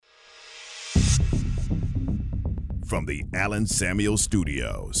from the Allen Samuel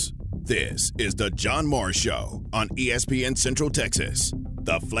Studios. This is the John Morris Show on ESPN Central Texas,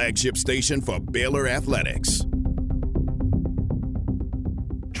 the flagship station for Baylor Athletics.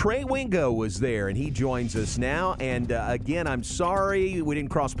 Trey Wingo was there, and he joins us now. And again, I'm sorry we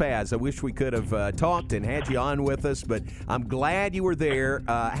didn't cross paths. I wish we could have talked and had you on with us, but I'm glad you were there.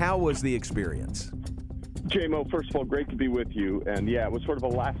 How was the experience? JMO, first of all, great to be with you. And, yeah, it was sort of a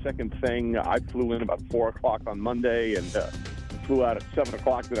last-second thing. I flew in about 4 o'clock on Monday and flew out at 7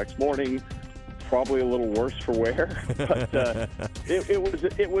 o'clock the next morning. Probably a little worse for wear, but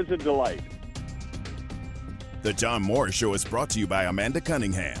it was a delight. The John Morris Show is brought to you by Amanda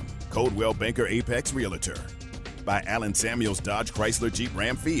Cunningham, Coldwell Banker Apex Realtor, by Allen Samuels Dodge Chrysler Jeep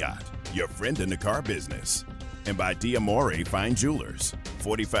Ram Fiat, your friend in the car business, and by Diamore Fine Jewelers,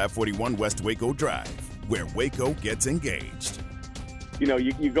 4541 West Waco Drive, where Waco gets engaged. You know,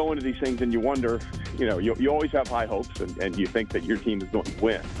 you go into these things and you wonder, you always have high hopes and you think that your team is going to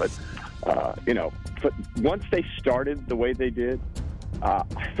win. But, but once they started the way they did, I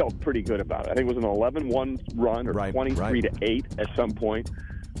felt pretty good about it. I think it was an 11-1 run or 23-8 at some point.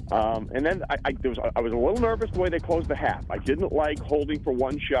 And then I was a little nervous the way they closed the half. I didn't like holding for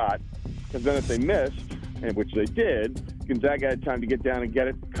one shot because then if they missed, and which they did, Gonzaga had time to get down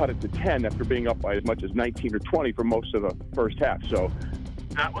and cut it to 10 after being up by as much as 19 or 20 for most of the first half. So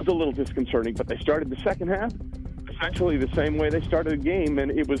that was a little disconcerting. But they started the second half essentially the same way they started the game,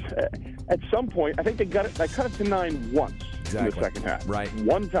 and it was at some point I think they cut it to 9 once in the second half,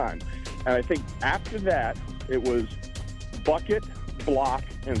 one time. And I think after that it was bucket, block,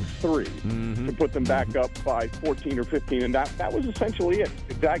 and 3 to put them back up by 14 or 15, and that was essentially it.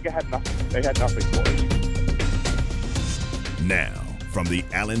 Gonzaga had nothing. They had nothing for us. Now, from the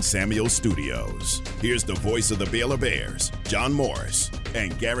Allen Samuel Studios, here's the voice of the Baylor Bears, John Morris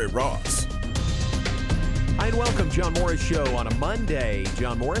and Garrett Ross. Hi, and welcome, John Morris Show on a Monday.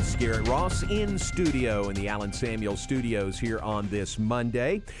 John Morris, Garrett Ross in studio in the Allen Samuel Studios here on this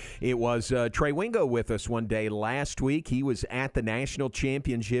Monday. It was Trey Wingo with us one day last week. He was at the national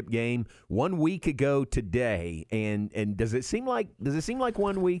championship game 1 week ago today. And does it seem like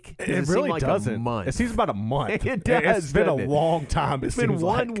 1 week? It really seem like doesn't. A month? It seems about a month. It does. It's been a long time. It's been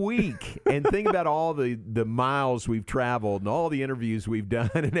 1 week. And think about all the miles we've traveled and all the interviews we've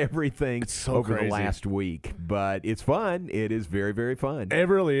done and everything over the last week. But it's fun. It is very, very fun. It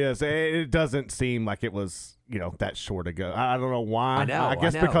really is. It doesn't seem like it was, that short ago. I don't know why. I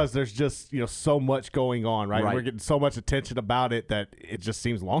guess because there's just, so much going on, right? We're getting so much attention about it that it just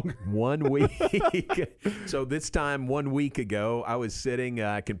seems longer. 1 week. So this time 1 week ago, I was sitting,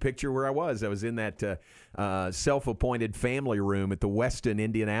 I can picture where I was. I was in that self-appointed family room at the Westin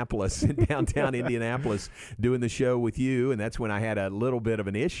Indianapolis in downtown Indianapolis doing the show with you, and that's when I had a little bit of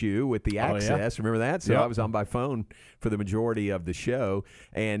an issue with the access. Remember that? So I was on my phone for the majority of the show,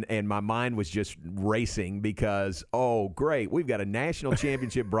 and my mind was just racing because, oh, great, we've got a national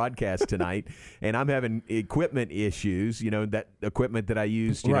championship broadcast tonight, and I'm having equipment issues. That equipment that I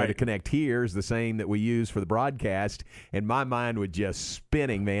used to connect here is the same that we use for the broadcast, and my mind was just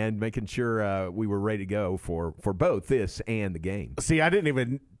spinning, man, making sure we were ready to go for both this and the game. See, I didn't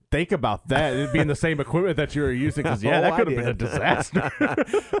even think about that. It'd be in the same equipment that you were using because, that could have been a disaster.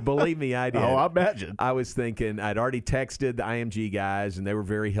 Believe me, I did. Oh, I imagine. I was thinking, I'd already texted the IMG guys, and they were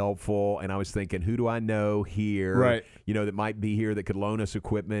very helpful, and I was thinking, who do I know here, that might be here that could loan us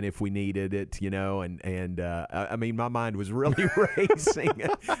equipment if we needed it, I mean, my mind was really racing.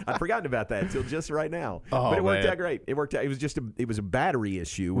 I'd forgotten about that until just right now. But it worked out great. It worked out. It was a battery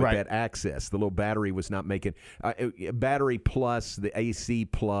issue with that access. The little battery was not making battery plus the AC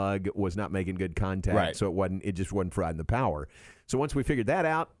plug was not making good contact, so it just wasn't providing the power. So once we figured that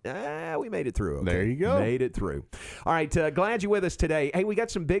out, we made it through. Okay? There you go. Made it through. All right, glad you're with us today. Hey, we got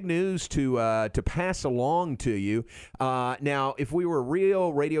some big news to pass along to you. Now, if we were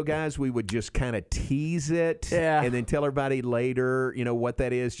real radio guys, we would just kind of tease it and then tell everybody later, what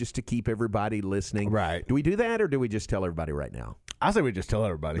that is, just to keep everybody listening. Right. Do we do that, or do we just tell everybody right now? I say we just tell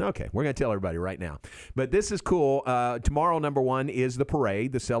everybody. Okay, we're going to tell everybody right now. But this is cool. Tomorrow, number one, is the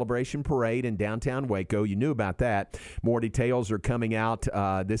parade, the celebration parade in downtown Waco. You knew about that. More details are coming out.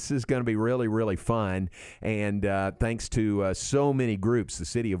 This is going to be really, really fun. And thanks to so many groups, the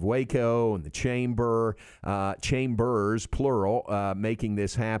city of Waco and the chamber, chambers, plural, making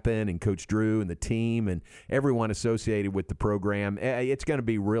this happen, and Coach Drew and the team and everyone associated with the program. It's going to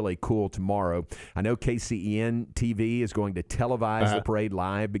be really cool tomorrow. I know KCEN TV is going to televise televise the parade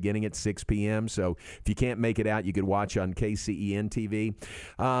live beginning at 6 p.m. So if you can't make it out, you could watch on KCEN TV.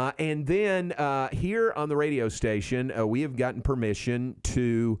 And then here on the radio station, we have gotten permission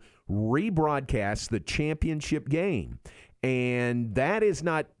to rebroadcast the championship game. And that's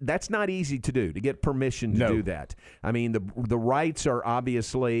not easy to do, to get permission to do that. I mean, the rights are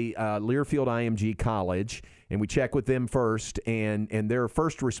obviously Learfield IMG College, and we check with them first, and their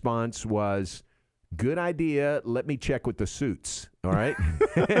first response was, good idea, let me check with the suits, all right,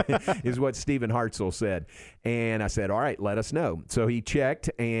 is what Stephen Hartzell said. And I said, all right, let us know. So he checked,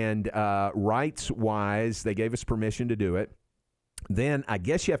 and rights-wise, they gave us permission to do it. Then I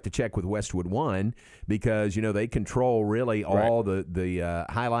guess you have to check with Westwood One because, they control really all the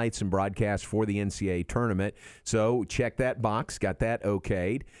highlights and broadcasts for the NCAA tournament. So check that box, got that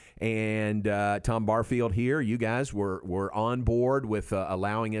okayed. And Tom Barfield here, you guys were on board with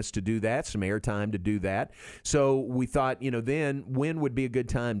allowing us to do that, some airtime to do that. So we thought, then when would be a good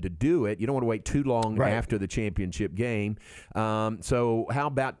time to do it? You don't want to wait too long after the championship game. So how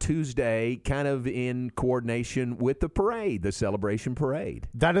about Tuesday, kind of in coordination with the parade, the celebration parade?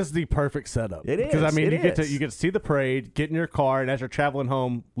 That is the perfect setup. It is. Because, you get to see the parade, get in your car, and as you're traveling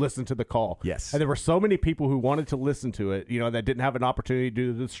home, listen to the call. Yes. And there were so many people who wanted to listen to it, that didn't have an opportunity to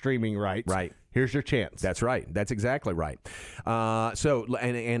do the streaming rights. Right. Here's your chance. That's right. That's exactly right. So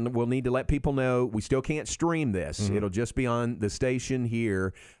we'll need to let people know we still can't stream this. Mm-hmm. It'll just be on the station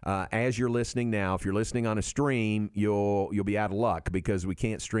here as you're listening now. If you're listening on a stream, you'll be out of luck because we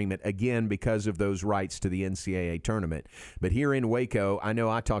can't stream it again because of those rights to the NCAA tournament. But here in Waco, I know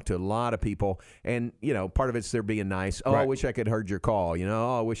I talked to a lot of people, and part of it's they're being nice. Oh, I wish I could have heard your call.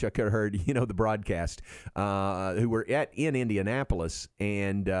 Oh, I wish I could have heard the broadcast. Who were in Indianapolis,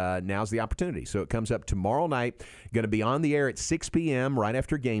 and now's the opportunity. So it comes up tomorrow night, going to be on the air at 6 p.m. right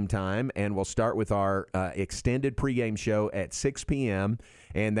after game time, and we'll start with our extended pregame show at 6 p.m.,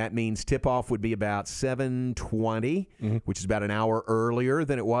 and that means tip-off would be about 7:20, which is about an hour earlier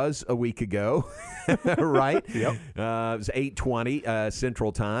than it was a week ago, right? Yep. It was 8:20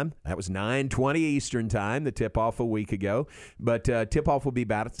 Central Time. That was 9:20 Eastern Time, the tip-off a week ago. But tip-off will be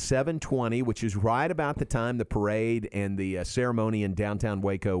about 7:20, which is right about the time the parade and the ceremony in downtown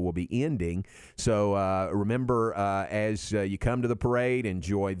Waco will be ending. So remember, as you come to the parade,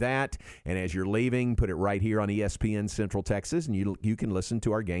 enjoy that. And as you're leaving, put it right here on ESPN Central Texas, and you can listen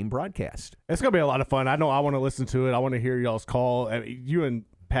to our game broadcast. It's going to be a lot of fun. I know I want to listen to it. I want to hear y'all's call. You and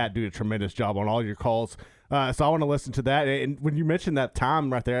Pat do a tremendous job on all your calls. So I want to listen to that. And when you mentioned that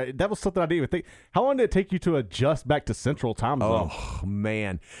time right there, that was something I didn't even think. How long did it take you to adjust back to Central Time Zone? Oh,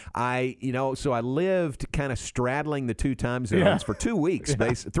 man. So I lived kind of straddling the two time zones for 2 weeks,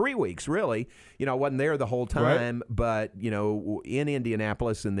 3 weeks, really. I wasn't there the whole time, but, in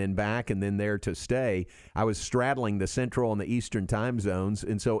Indianapolis and then back and then there to stay, I was straddling the Central and the Eastern time zones.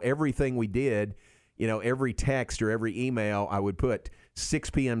 And so everything we did, every text or every email, I would put 6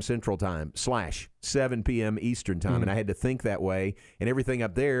 p.m. Central Time / 7 p.m. Eastern Time. And I had to think that way. And everything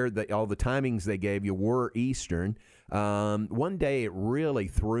up there, all the timings they gave you were Eastern. One day it really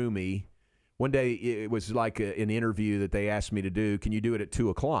threw me. One day it was like an interview that they asked me to do. Can you do it at 2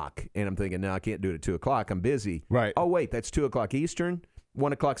 o'clock? And I'm thinking, no, I can't do it at 2 o'clock. I'm busy. Right. Oh, wait, that's 2 o'clock Eastern?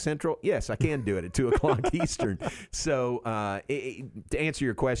 1 o'clock Central? Yes, I can do it at 2 o'clock Eastern. So to answer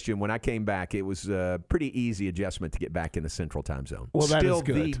your question, when I came back, it was a pretty easy adjustment to get back in the Central Time Zone. Well, that Still is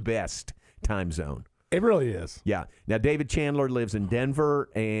good. The best time zone. It really is. Yeah. Now, David Chandler lives in Denver,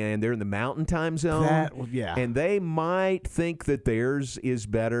 and they're in the Mountain Time Zone. And they might think that theirs is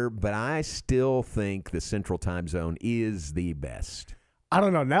better, but I still think the Central Time Zone is the best. I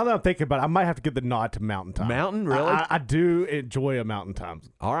don't know. Now that I'm thinking about it, I might have to give the nod to Mountain Time. Mountain, really? I do enjoy a Mountain Time.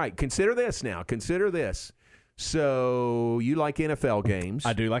 All right. Consider this now. Consider this. So you like NFL games.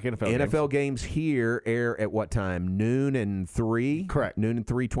 I do like NFL games. NFL games here air at what time? Noon and 3? Correct. Noon and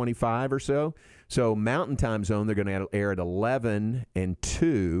 3:25 or so. So Mountain Time Zone, they're going to air at 11 and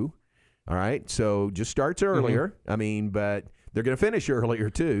 2. All right. So just starts earlier. I mean, but they're going to finish earlier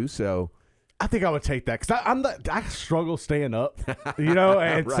too. So I think I would take that because I struggle staying up, and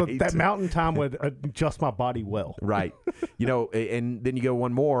right. So that Mountain Time would adjust my body well. Right. And then you go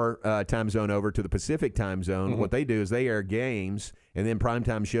one more time zone over to the Pacific Time Zone. What they do is they air games and then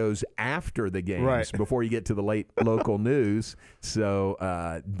primetime shows after the games before you get to the late local news. So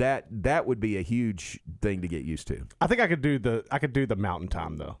that would be a huge thing to get used to. I think I could do the Mountain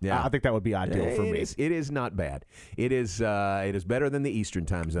Time though. Yeah, I think that would be ideal for me. It is not bad. It is better than the Eastern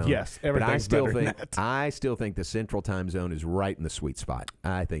Time Zone. Yes, everything's better than that. I still think the Central Time Zone is right in the sweet spot.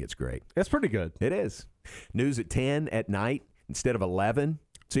 I think it's great. It's pretty good. It is. News at 10 at night instead of 11.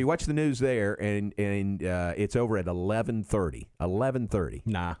 So you watch the news there, and it's over at 11:30. 11:30.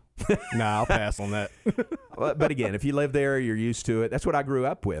 Nah, I'll pass on that. But again, if you live there, you're used to it. That's what I grew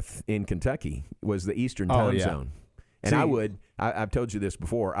up with in Kentucky, was the Eastern time zone. And I've told you this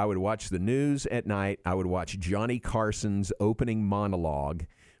before, I would watch the news at night. I would watch Johnny Carson's opening monologue,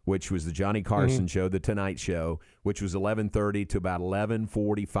 which was the Johnny Carson show, the Tonight Show, which was 11:30 to about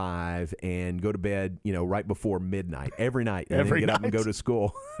 11:45, and go to bed, right before midnight every night, and then get up and go to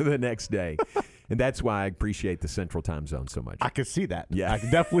school the next day. And that's why I appreciate the Central Time Zone so much. I can see that. Yeah. I can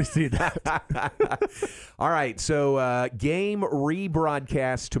definitely see that. All right, so game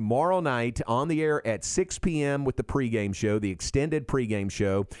rebroadcast tomorrow night on the air at 6 p.m. with the pregame show, the extended pregame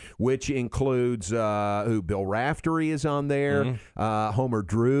show, which includes Bill Raftery is on there. Homer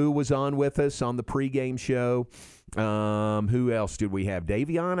Drew was on with us on the pregame show. Who else did we have?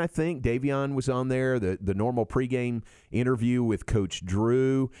 Davion, I think. Davion was on there, the normal pregame interview with Coach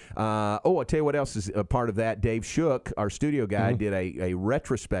Drew. I'll tell you what else is a part of that. Dave Shook, our studio guy, did a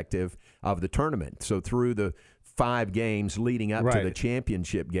retrospective of the tournament. So through the 5 games leading up to the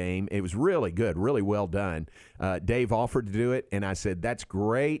championship game. It was really good, really well done. Dave offered to do it, and I said, that's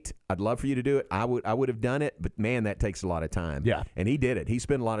great. I'd love for you to do it. I would have done it, but, man, that takes a lot of time. Yeah. And he did it. He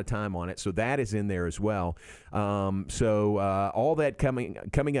spent a lot of time on it, so that is in there as well. All that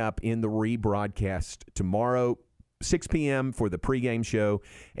coming up in the rebroadcast tomorrow, 6 p.m. for the pregame show,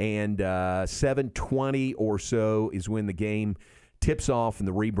 and 7:20 or so is when the game tips off and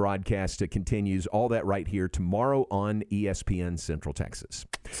the rebroadcast continues. All that right here tomorrow on ESPN Central Texas.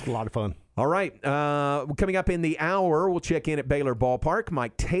 It's a lot of fun. All right. Coming up in the hour, we'll check in at Baylor Ballpark.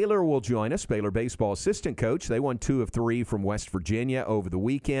 Mike Taylor will join us, Baylor baseball assistant coach. They won 2 of 3 from West Virginia over the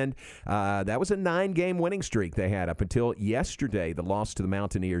weekend. That was a 9-game winning streak they had up until yesterday, the loss to the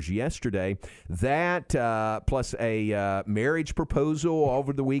Mountaineers yesterday. That plus a marriage proposal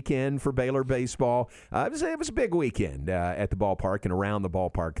over the weekend for Baylor baseball. It was a big weekend at the ballpark and around the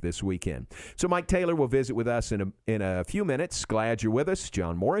ballpark this weekend. So Mike Taylor will visit with us in a few minutes. Glad you're with us.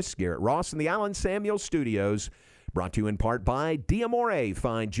 John Morris, Garrett Ross in the Allen Samuel Studios, brought to you in part by D'Amore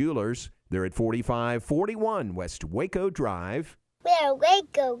Fine Jewelers. They're at 4541 West Waco Drive. Where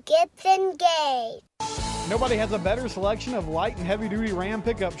Waco gets engaged. Nobody has a better selection of light and heavy-duty Ram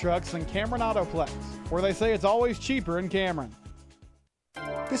pickup trucks than Cameron Autoplex, where they say it's always cheaper in Cameron.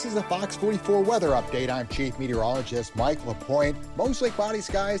 This is the Fox 44 weather update. I'm Chief Meteorologist Mike LaPointe. Mostly cloudy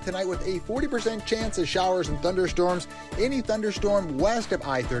skies tonight with a 40% chance of showers and thunderstorms. Any thunderstorm west of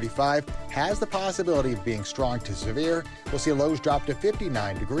I-35 has the possibility of being strong to severe. We'll see lows drop to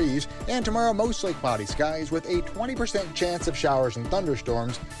 59 degrees. And tomorrow, mostly cloudy skies with a 20% chance of showers and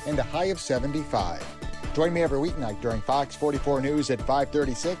thunderstorms and a high of 75. Join me every weeknight during Fox 44 News at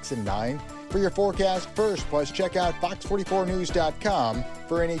 5:36 and 9. For your forecast first, plus check out fox44news.com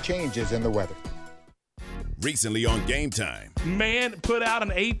for any changes in the weather. Recently on Game Time. Man put out an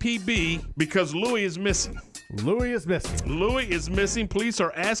APB because Louis is missing. Louis is missing. Louis is missing. Police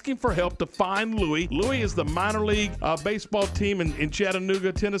are asking for help to find Louis. Louis is the minor league baseball team in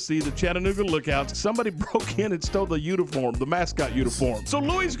Chattanooga, Tennessee, the Chattanooga Lookouts. Somebody broke in and stole the uniform, the mascot uniform. So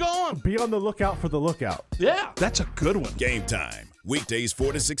Louis is gone. Be on the lookout for the lookout. Yeah, that's a good one. Game Time. Weekdays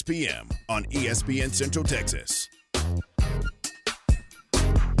 4 to 6 p.m. on ESPN Central Texas.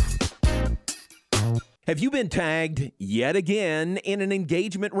 Have you been tagged yet again in an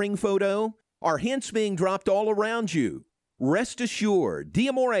engagement ring photo? Are hints being dropped all around you? Rest assured,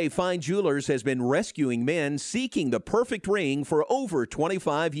 D'Amore Fine Jewelers has been rescuing men seeking the perfect ring for over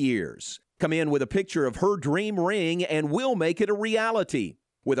 25 years. Come in with a picture of her dream ring and we'll make it a reality.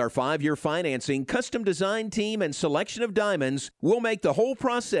 With our 5-year financing, custom design team, and selection of diamonds, we'll make the whole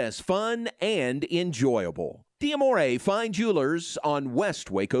process fun and enjoyable. D'Amore Fine Jewelers on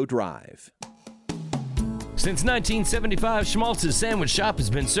West Waco Drive. Since 1975, Schmaltz's Sandwich Shop has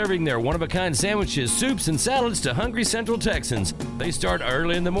been serving their one-of-a-kind sandwiches, soups, and salads to hungry Central Texans. They start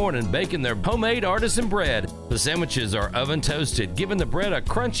early in the morning baking their homemade artisan bread. The sandwiches are oven-toasted, giving the bread a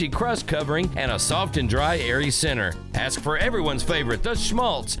crunchy crust covering and a soft and dry, airy center. Ask for everyone's favorite, the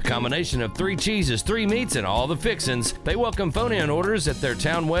Schmaltz, a combination of 3 cheeses, 3 meats, and all the fixins. They welcome phone-in orders at their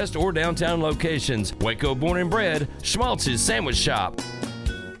Town West or downtown locations. Waco born and bred, Schmaltz's Sandwich Shop.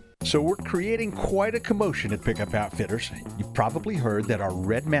 So we're creating quite a commotion at Pickup Outfitters. You've probably heard that our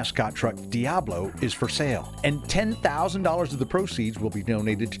red mascot truck, Diablo, is for sale, and $10,000 of the proceeds will be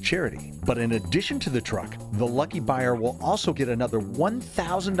donated to charity. But in addition to the truck, the lucky buyer will also get another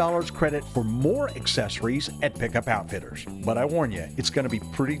 $1,000 credit for more accessories at Pickup Outfitters. But I warn you, it's going to be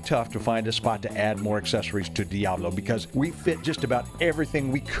pretty tough to find a spot to add more accessories to Diablo because we fit just about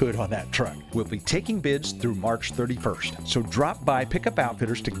everything we could on that truck. We'll be taking bids through March 31st. So drop by Pickup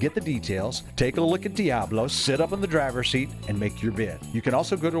Outfitters to get the details, take a look at Diablo, sit up in the driver's seat, and make your bid. You can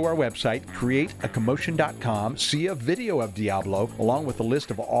also go to our website, createacommotion.com, see a video of Diablo, along with a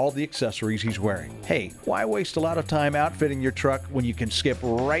list of all the accessories he's wearing. Hey, why waste a lot of time outfitting your truck when you can skip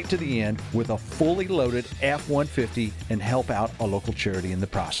right to the end with a fully loaded F-150 and help out a local charity in the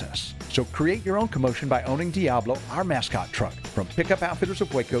process? So create your own commotion by owning Diablo, our mascot truck, from Pickup Outfitters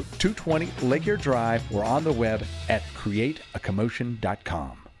of Waco, 220 Lake Air Drive, or on the web at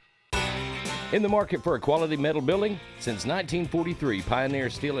createacommotion.com. In the market for a quality metal building? Since 1943, Pioneer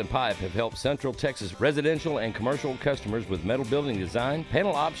Steel and Pipe have helped Central Texas residential and commercial customers with metal building design,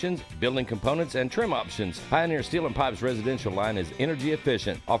 panel options, building components, and trim options. Pioneer Steel and Pipe's residential line is energy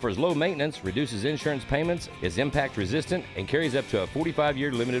efficient, offers low maintenance, reduces insurance payments, is impact resistant, and carries up to a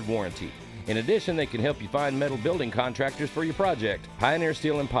 45-year limited warranty. In addition, they can help you find metal building contractors for your project. Pioneer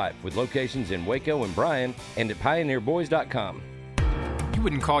Steel and Pipe, with locations in Waco and Bryan, and at pioneerboys.com. You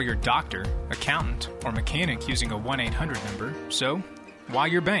wouldn't call your doctor, accountant, or mechanic using a 1-800 number, so why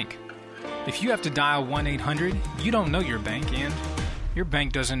your bank? If you have to dial 1-800, you don't know your bank and your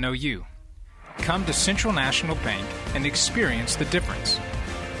bank doesn't know you. Come to Central National Bank and experience the difference.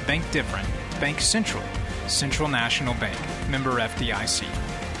 Bank different. Bank Central. Central National Bank. Member FDIC.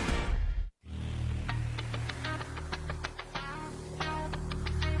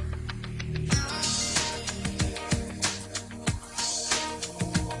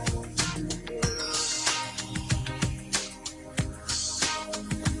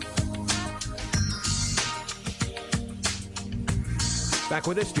 Back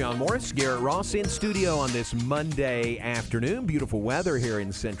with us, John Morris, Garrett Ross in studio on this Monday afternoon. Beautiful weather here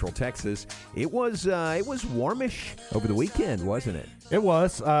in Central Texas. It was warmish over the weekend, wasn't it? It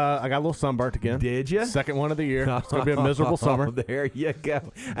was. I got a little sunburnt again. Did you? Second one of the year. It's going to be a miserable summer. There you go.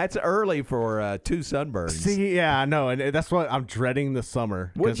 That's early for 2 sunburns. See, yeah, I know, and that's what I'm dreading this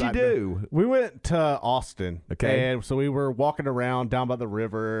summer. What'd you do? We went to Austin. Okay. And so we were walking around down by the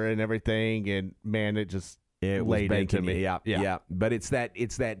river and everything, and man, it was laid into me. Yeah. But it's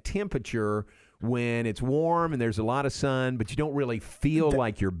that temperature when it's warm and there's a lot of sun, but you don't really feel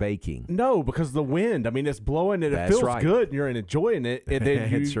like you're baking. No, because the wind. I mean, it's blowing and it That's feels right. good, and you're enjoying it. And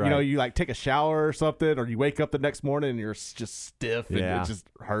then That's right. you like take a shower or something, or you wake up the next morning and you're just stiff and it just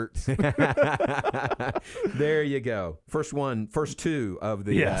hurts. There you go. First two of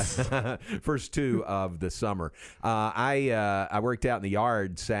the first two of the summer. I worked out in the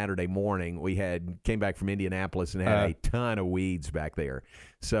yard Saturday morning. We came back from Indianapolis and had a ton of weeds back there.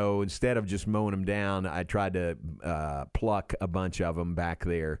 So instead of just mowing them down, I tried to pluck a bunch of them back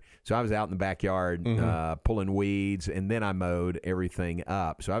there. So I was out in the backyard pulling weeds, and then I mowed everything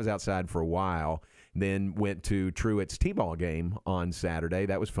up. So I was outside for a while, then went to Truett's T-ball game on Saturday.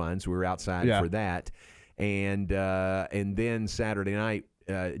 That was fun. So we were outside for that. And then Saturday night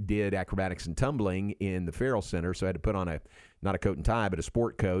did acrobatics and tumbling in the Farrell Center. So I had to put on not a coat and tie, but a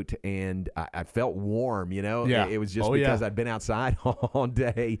sport coat, and I felt warm, Yeah. It was just because I'd been outside all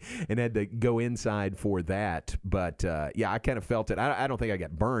day and had to go inside for that. But, I kind of felt it. I don't think I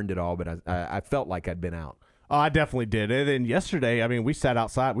got burned at all, but I felt like I'd been out. Oh, I definitely did. And then yesterday, I mean, we sat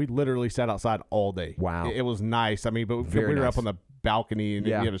outside. We literally sat outside all day. Wow. It was nice. I mean, but Very we were nice. up on the balcony and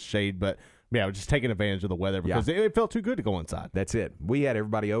you had a shade, but yeah, we're just taking advantage of the weather because it felt too good to go inside. That's it. We had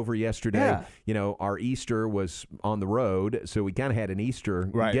everybody over yesterday. Yeah. Our Easter was on the road, so we kind of had an Easter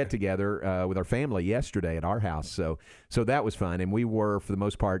get-together with our family yesterday at our house. So that was fun, and we were, for the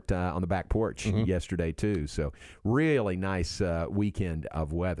most part, on the back porch yesterday, too. So really nice weekend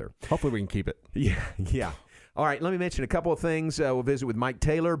of weather. Hopefully we can keep it. Yeah. All right, let me mention a couple of things. We'll visit with Mike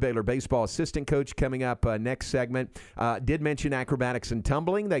Taylor, Baylor baseball assistant coach, coming up next segment. Did mention acrobatics and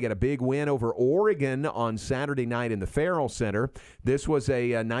tumbling. They got a big win over Oregon on Saturday night in the Farrell Center. This was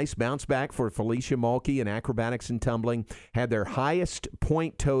a nice bounce back for Felicia Mulkey in acrobatics and tumbling. Had their highest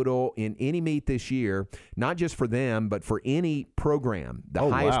point total in any meet this year, not just for them, but for any program. The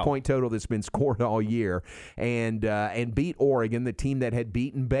highest point total that's been scored all year, and beat Oregon, the team that had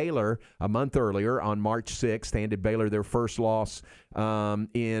beaten Baylor a month earlier on March 6th. 6th, handed Baylor their first loss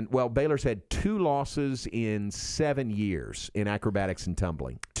Baylor's had 2 losses in 7 years in acrobatics and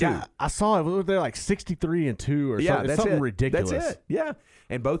tumbling. 2. Yeah, I saw it. They're like 63-2 or something. It's something ridiculous. That's it. Yeah.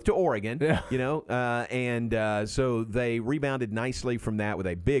 And both to Oregon, so they rebounded nicely from that with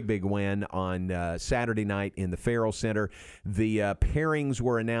a big win on Saturday night in the Farrell Center. The pairings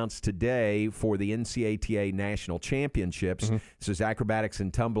were announced today for the NCATA National Championships. Mm-hmm. This is acrobatics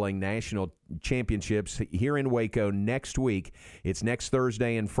and tumbling national championships here in Waco next week. It's next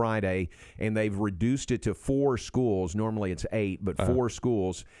Thursday and Friday, and they've reduced it to 4 schools. Normally it's 8, but 4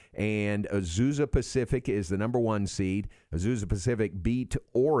 schools. And Azusa Pacific is the number 1 seed. Azusa Pacific beat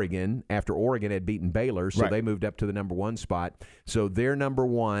Oregon after Oregon had beaten Baylor, so they moved up to the number 1 spot. So they're number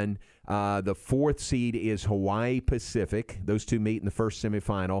 1. The 4th seed is Hawaii Pacific. Those 2 meet in the first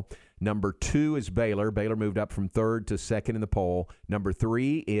semifinal. Number 2 is Baylor. Baylor moved up from 3rd to 2nd in the poll. Number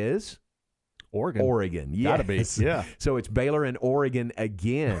 3 is Oregon. Yes. Gotta be. Yeah. So it's Baylor and Oregon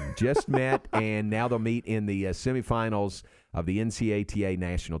again. Just met, and now they'll meet in the semifinals of the NCATA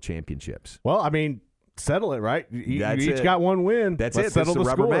National Championships. Well, I mean, settle it, right? You each got 1 win. That's Let's it. Settle This is the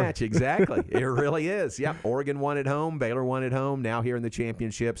a rubber score. match. Exactly. It really is. Yep. Oregon won at home. Baylor won at home. Now here in the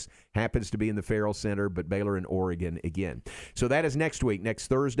championships. Happens to be in the Farrell Center, but Baylor and Oregon again. So that is next week, next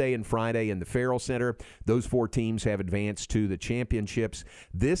Thursday and Friday in the Farrell Center. Those 4 teams have advanced to the championships.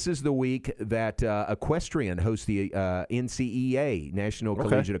 This is the week that Equestrian hosts the NCEA, National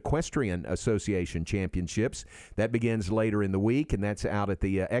Collegiate Equestrian Association Championships. That begins later in the week, and that's out at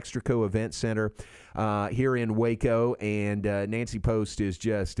the Extraco Event Center here in Waco. And Nancy Post is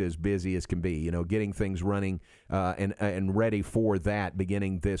just as busy as can be, getting things running and ready for that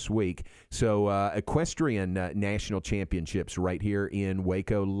beginning this week. So Equestrian National Championships right here in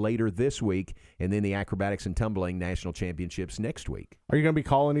Waco later this week, and then the Acrobatics and Tumbling National Championships next week. Are you going to be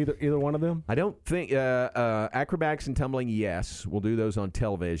calling either one of them? I don't think acrobatics and tumbling, yes. We'll do those on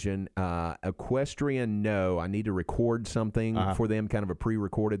television. Equestrian, no. I need to record something for them, kind of a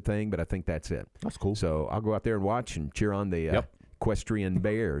pre-recorded thing, but I think that's it. That's cool. So I'll go out there and watch and cheer on the Equestrian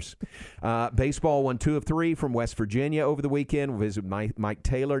Bears. Baseball won 2 of 3 from West Virginia over the weekend. We'll visit Mike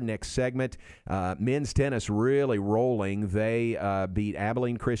Taylor next segment. Men's tennis really rolling. They beat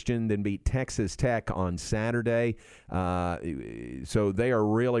Abilene Christian, then beat Texas Tech on Saturday. So they are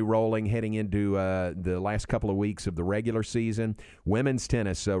really rolling heading into the last couple of weeks of the regular season. Women's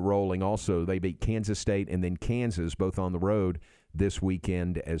tennis rolling also. They beat Kansas State and then Kansas, both on the road this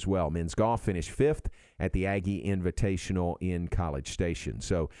weekend as well. Men's golf finished 5th at the Aggie Invitational in College Station.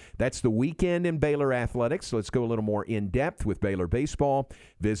 So that's the weekend in Baylor athletics. Let's go a little more in-depth with Baylor baseball.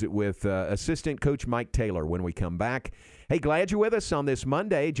 Visit with assistant coach Mike Taylor when we come back. Hey, glad you're with us on this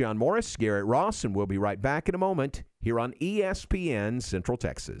Monday. John Morris, Garrett Ross, and we'll be right back in a moment here on ESPN Central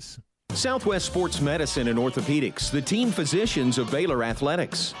Texas. Southwest Sports Medicine and Orthopedics, the team physicians of Baylor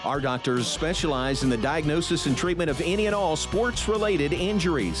Athletics. Our doctors specialize in the diagnosis and treatment of any and all sports-related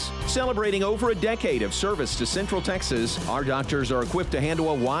injuries. Celebrating over a decade of service to Central Texas, our doctors are equipped to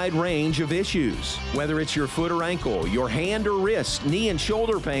handle a wide range of issues. Whether it's your foot or ankle, your hand or wrist, knee and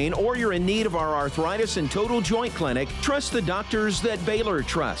shoulder pain, or you're in need of our arthritis and total joint clinic, trust the doctors that Baylor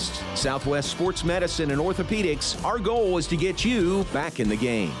trusts. Southwest Sports Medicine and Orthopedics, our goal is to get you back in the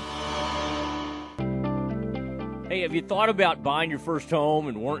game. Hey, have you thought about buying your first home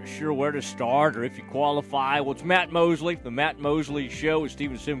and weren't sure where to start or if you qualify? Well, it's Matt Mosley, the Matt Mosley Show with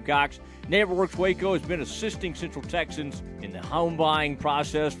Stephen Simcox. NeighborWorks Waco has been assisting Central Texans in the home buying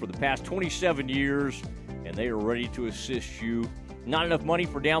process for the past 27 years, and they are ready to assist you. Not enough money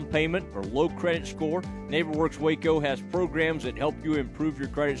for down payment or low credit score? NeighborWorks Waco has programs that help you improve your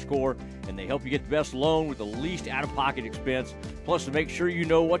credit score, and they help you get the best loan with the least out-of-pocket expense. Plus, to make sure you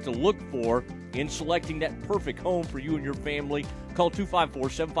know what to look for in selecting that perfect home for you and your family, call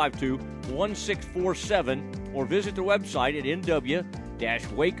 254-752-1647 or visit their website at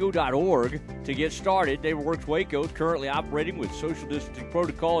nw-waco.org to get started. NeighborWorks Waco is currently operating with social distancing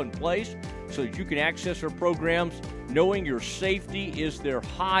protocol in place so that you can access their programs knowing your safety is their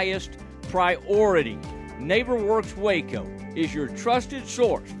highest priority. NeighborWorks Waco is your trusted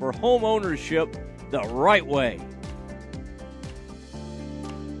source for home ownership the right way.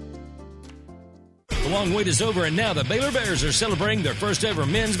 The long wait is over, and now the Baylor Bears are celebrating their first ever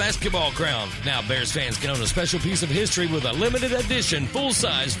men's basketball crown. Now Bears fans can own a special piece of history with a limited edition,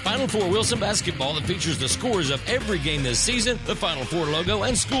 full-size Final Four Wilson basketball that features the scores of every game this season, the Final Four logo,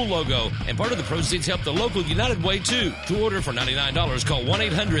 and school logo. And part of the proceeds help the local United Way, too. To order for $99, call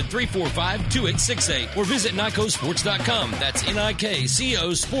 1-800-345-2868 or visit NICOsports.com. That's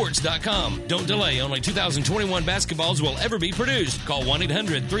NIKCO Sports.com. Don't delay. Only 2021 basketballs will ever be produced. Call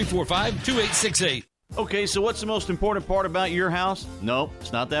 1-800-345-2868. Okay, so what's the most important part about your house? Nope,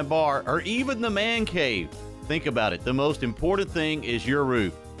 it's not that bar or even the man cave. Think about it. The most important thing is your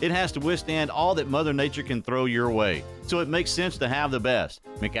roof. It has to withstand all that Mother Nature can throw your way. So it makes sense to have the best.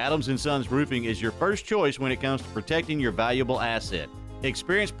 McAdams & Sons Roofing is your first choice when it comes to protecting your valuable asset.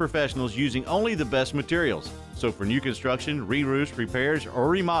 Experienced professionals using only the best materials. So for new construction, re-roofs, repairs, or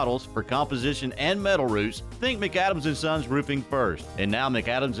remodels for composition and metal roofs, think McAdams & Sons Roofing first. And now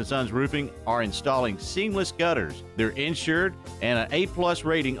McAdams & Sons Roofing are installing seamless gutters. They're insured and an A+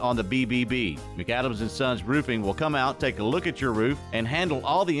 rating on the BBB. McAdams & Sons Roofing will come out, take a look at your roof, and handle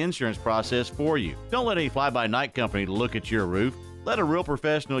all the insurance process for you. Don't let any fly-by-night company look at your roof. Let a real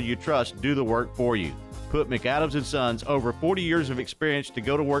professional you trust do the work for you. Put McAdams & Sons over 40 years of experience to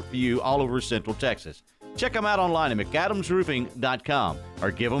go to work for you all over Central Texas. Check them out online at McAdamsRoofing.com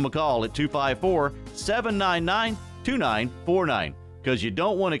or give them a call at 254-799-2949 because you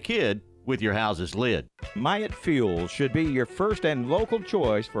don't want a kid with your house's lid. Myatt Fuels should be your first and local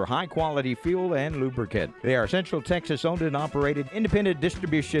choice for high-quality fuel and lubricant. They are Central Texas owned and operated independent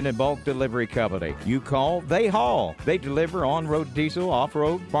distribution and bulk delivery company. You call, they haul. They deliver on-road diesel,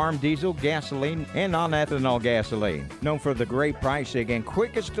 off-road, farm diesel, gasoline, and non-ethanol gasoline. Known for the great pricing and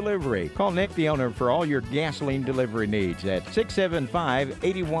quickest delivery. Call Nick, the owner, for all your gasoline delivery needs at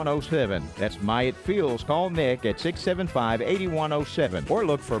 675-8107. That's Myatt Fuels. Call Nick at 675-8107 or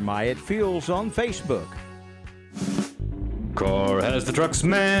look for Myatt Fuels on Facebook. Car has the trucks,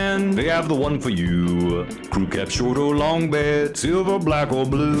 man. They have the one for you. Crew cab, short or long bed, silver, black or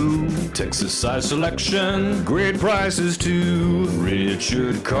blue. Texas size selection, great prices too.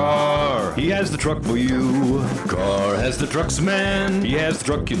 Richard Carr, he has the truck for you. Carr has the trucks, man. He has the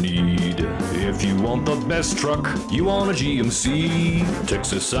truck you need. If you want the best truck, you want a GMC.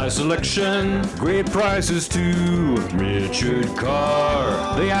 Texas size selection, great prices too. Richard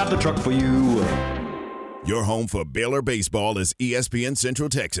Carr, they have the truck for you. Your home for Baylor baseball is ESPN Central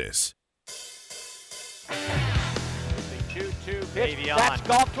Texas. 2-2 pitch. That's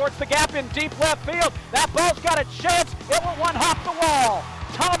golf towards the gap in deep left field. That ball's got a chance. It will one hop the wall.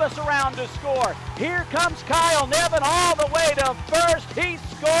 Thomas around to score. Here comes Kyle Nevin all the way to first. He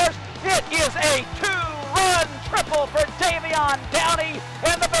scores. It is a two-run triple for Davion Downey,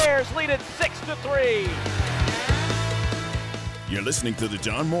 and the Bears lead it 6-3. You're listening to the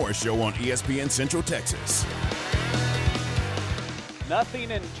John Morris Show on ESPN Central Texas. Nothing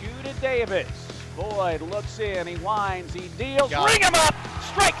in Judah Davis. Boyd looks in, he winds, he deals, ring him up!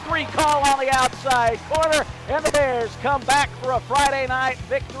 Strike three call on the outside corner, and the Bears come back for a Friday night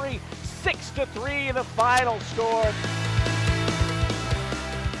victory, 6-3 the final score.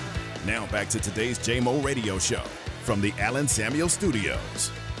 Now back to today's JMO Radio Show from the Allen Samuel Studios.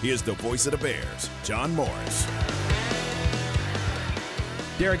 Here's the voice of the Bears, John Morris.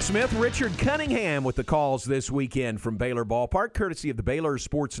 Derek Smith, Richard Cunningham with the calls this weekend from Baylor Ballpark, courtesy of the Baylor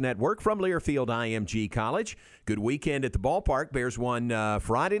Sports Network from Learfield IMG College. Good weekend at the ballpark. Bears won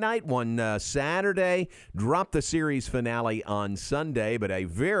Friday night, won Saturday, dropped the series finale on Sunday, but a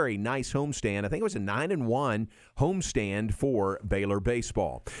very nice homestand. I think it was a 9-1 homestand for Baylor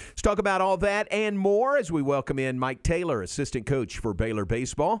baseball. Let's talk about all that and more as we welcome in Mike Taylor, assistant coach for Baylor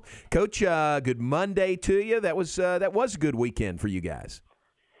baseball. Coach, good Monday to you. That was a good weekend for you guys.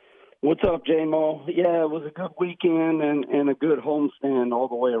 What's up, J-Mo? Yeah, it was a good weekend and a good homestand all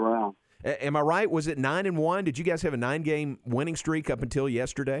the way around. Am I right? Was it 9-1? Did you guys have a 9-game winning streak up until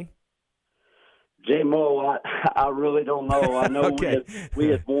yesterday? J-Mo, I really don't know. I know okay. we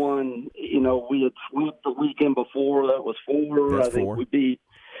had won. You know, we had swept the weekend before. That was 4. That's I think 4. we beat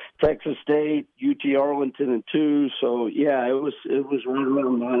Texas State, UT Arlington in 2. So yeah, it was right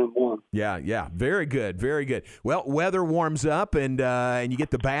around 9-1. Yeah, very good, very good. Well, weather warms up and you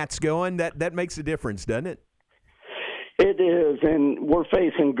get the bats going. That makes a difference, doesn't it? It is, and we're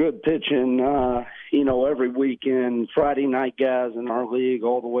facing good pitching. Every weekend. Friday night guys in our league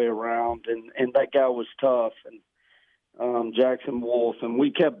all the way around, and that guy was tough. And Jackson Wolf, and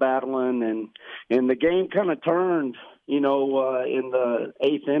we kept battling, and the game kind of turned. In the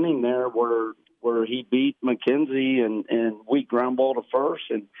 8th inning there where he beat McKenzie and we ground ball to first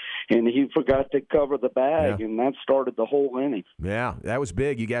and he forgot to cover the bag, and that started the whole inning. Yeah, that was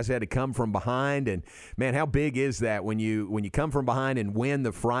big. You guys had to come from behind, and man, how big is that when you come from behind and win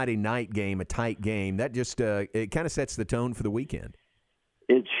the Friday night game, a tight game? That just it kind of sets the tone for the weekend.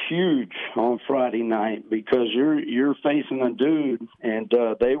 It's huge on Friday night because you're facing a dude, and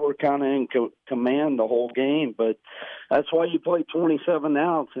they were kind of in command the whole game. But that's why you play 27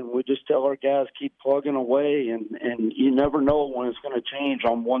 outs, and we just tell our guys keep plugging away, and you never know when it's going to change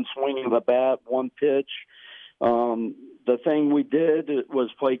on one swing of the bat, one pitch. the thing we did was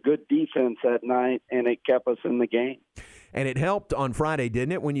play good defense that night, and it kept us in the game. And it helped on Friday,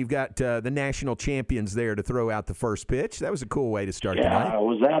 didn't it, when you've got the national champions there to throw out the first pitch? That was a cool way to start the night. Yeah,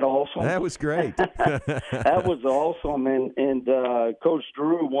 was that awesome? That was great. That was awesome. And Coach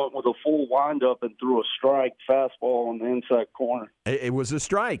Drew went with a full windup and threw a strike fastball on the inside corner. It was a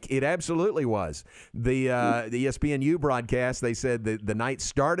strike. It absolutely was. The ESPNU broadcast, they said that the night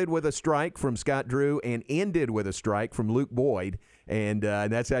started with a strike from Scott Drew and ended with a strike from Luke Boyd. And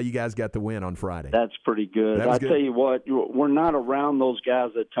that's how you guys got the win on Friday. That's pretty good. I tell you what, we're not around those guys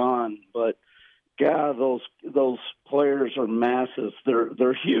a ton, but God, those players are massive.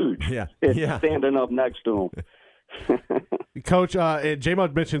 They're huge. Yeah, standing up next to them. Coach,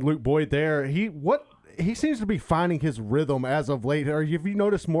 J-Mud mentioned Luke Boyd there. He seems to be finding his rhythm as of late. Have you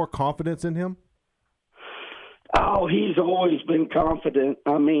noticed more confidence in him? Oh, he's always been confident.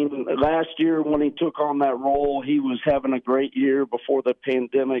 I mean, last year when he took on that role, he was having a great year before the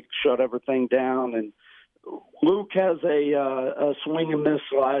pandemic shut everything down. And Luke has a swing and miss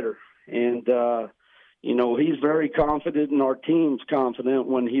slider. And, he's very confident, and our team's confident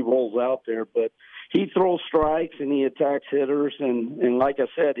when he rolls out there. But he throws strikes and he attacks hitters. And like I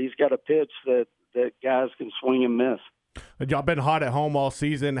said, he's got a pitch that guys can swing and miss. Y'all been hot at home all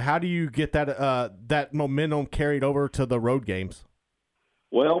season. How do you get that momentum carried over to the road games?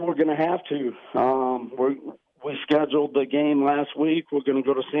 Well, we're going to have to. We scheduled the game last week. We're going to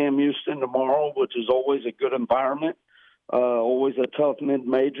go to Sam Houston tomorrow, which is always a good environment, always a tough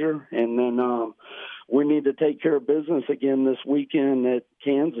mid-major. And then we need to take care of business again this weekend at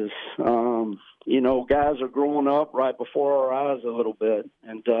Kansas. Guys are growing up right before our eyes a little bit.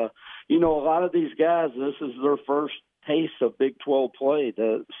 And, a lot of these guys, this is their first taste of Big 12 play.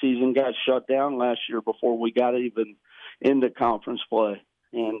 The season got shut down last year before we got even into conference play.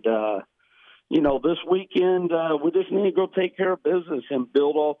 And, this weekend, we just need to go take care of business and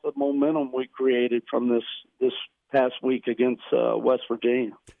build off the momentum we created from this past week against West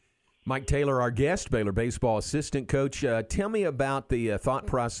Virginia. Mike Taylor, our guest, Baylor baseball assistant coach. Tell me about the thought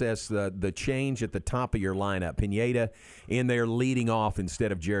process, the change at the top of your lineup. Pineda in there leading off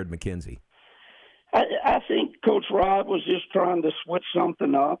instead of Jared McKenzie. I think Coach Rod was just trying to switch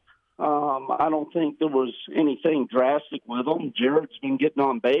something up. I don't think there was anything drastic with him. Jared's been getting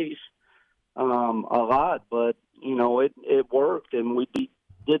on base a lot, but, it worked, and we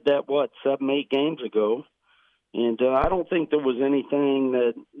did that, 7-8 games ago. And I don't think there was anything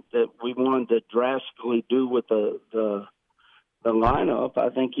that we wanted to drastically do with the lineup. I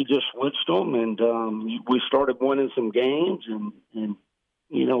think he just switched them, and we started winning some games. And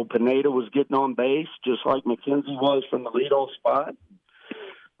Pineda was getting on base just like McKenzie was from the leadoff spot.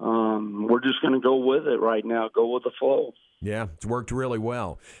 We're just going to go with it right now, go with the flow. Yeah, it's worked really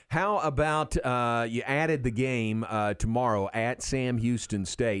well. How about you added the game tomorrow at Sam Houston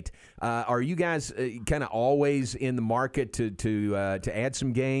State? Are you guys kind of always in the market to add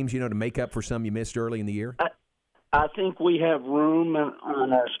some games, to make up for some you missed early in the year? I think we have room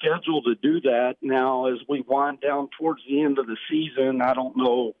on our schedule to do that. Now, as we wind down towards the end of the season, I don't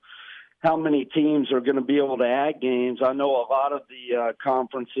know how many teams are going to be able to add games. I know a lot of the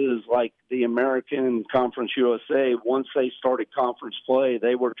conferences, like the American Conference USA, once they started conference play,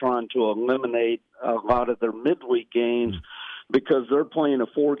 they were trying to eliminate a lot of their midweek games because they're playing a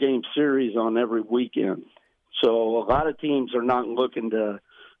 4-game series on every weekend. So a lot of teams are not looking to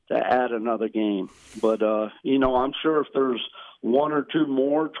add another game. But, I'm sure if there's one or two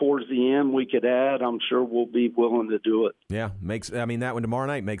more towards the end we could add, I'm sure we'll be willing to do it. Yeah, that one tomorrow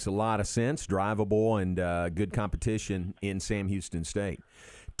night makes a lot of sense, drivable and good competition in Sam Houston State.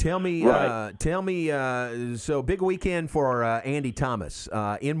 Tell me, so big weekend for Andy Thomas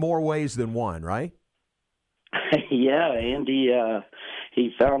in more ways than one, right? Yeah, Andy,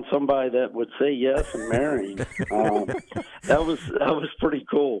 he found somebody that would say yes and marry him. That was pretty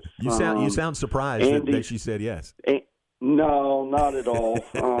cool. You sound surprised Andy, that she said yes. No, not at all.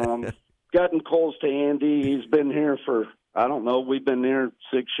 Gotten close to Andy. He's been here for, I don't know, we've been here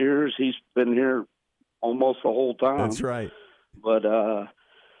 6 years. He's been here almost the whole time. That's right. But,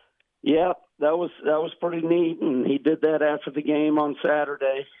 yeah, that was pretty neat, and he did that after the game on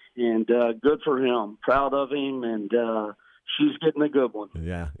Saturday, and good for him. Proud of him, and she's getting a good one.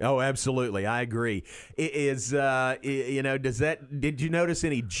 Yeah. Oh, absolutely. I agree. Did you notice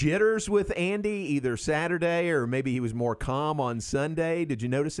any jitters with Andy either Saturday or maybe he was more calm on Sunday? Did you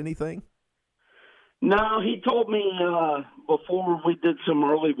notice anything? No, he told me before we did some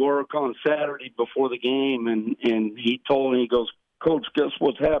early work on Saturday before the game, and he told me, he goes, "Coach, guess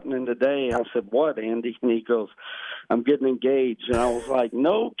what's happening today?" I said, "What, Andy?" And he goes, "I'm getting engaged." And I was like,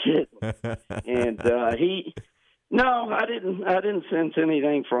 "No kidding." And No, I didn't sense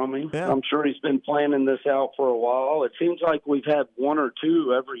anything from him. Yeah. I'm sure he's been planning this out for a while. It seems like we've had one or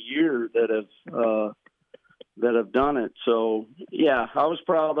two every year that have done it. So yeah, I was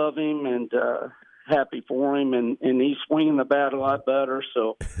proud of him and happy for him, and he's swinging the bat a lot better.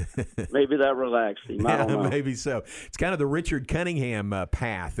 So maybe that relaxed him. I don't know. Maybe so. It's kind of the Richard Cunningham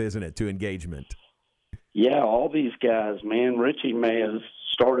path, isn't it, to engagement? Yeah, all these guys, man. Richie may have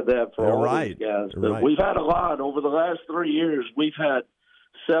started that for all these guys. But we've had a lot. Over the last 3 years, we've had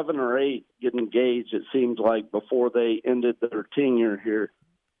 7 or 8 get engaged, it seems like, before they ended their tenure here.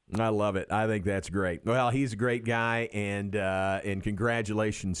 I love it. I think that's great. Well, he's a great guy, and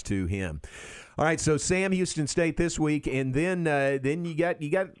congratulations to him. All right, so Sam Houston State this week, and then you got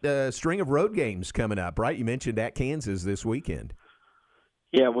a string of road games coming up, right? You mentioned at Kansas this weekend.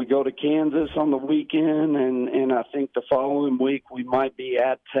 Yeah, we go to Kansas on the weekend, and I think the following week we might be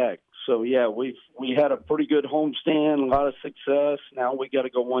at Tech. So yeah, we had a pretty good homestand, a lot of success. Now we got to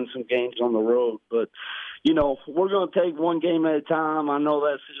go win some games on the road, but we're going to take one game at a time. I know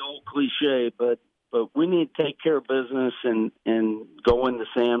that's the old cliche, but we need to take care of business and go into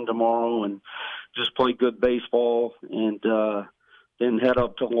Sam tomorrow and just play good baseball, and then head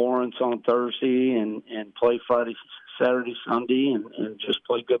up to Lawrence on Thursday and play Friday, Saturday, Sunday, and just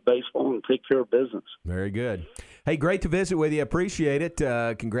play good baseball and take care of business. Very good. Hey, great to visit with you. Appreciate it.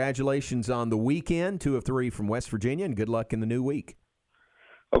 Congratulations on the weekend, 2 of 3 from West Virginia, and good luck in the new week.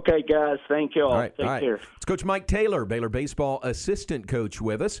 Okay, guys. Thank you all. Take care. It's Coach Mike Taylor, Baylor baseball assistant coach,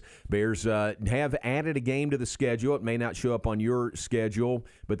 with us. Bears have added a game to the schedule. It may not show up on your schedule,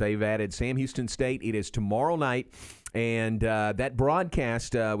 but they've added Sam Houston State. It is tomorrow night. And that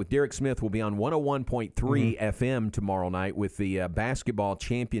broadcast with Derek Smith will be on 101.3 FM tomorrow night, with the basketball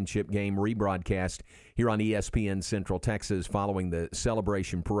championship game rebroadcast here on ESPN Central Texas following the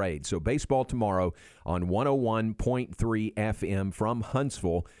celebration parade. So baseball tomorrow on 101.3 FM from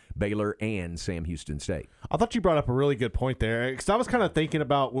Huntsville, Baylor and Sam Houston State. I thought you brought up a really good point there, because I was kind of thinking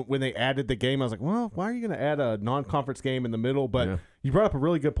about when they added the game. I was like, well, why are you going to add a non-conference game in the middle? But you brought up a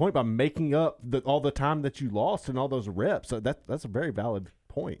really good point by making up all the time that you lost and all those reps. So that's a very valid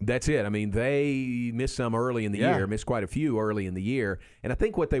point. That's it. I mean, they missed some early in the year, missed quite a few early in the year. And I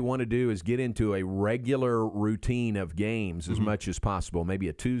think what they want to do is get into a regular routine of games as much as possible. Maybe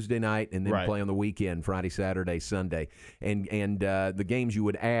a Tuesday night and then play on the weekend, Friday, Saturday, Sunday. And the games you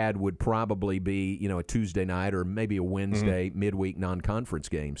would add would probably be, a Tuesday night or maybe a Wednesday midweek non-conference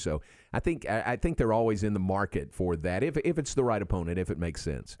game. So I think they're always in the market for that, if it's the right opponent, if it makes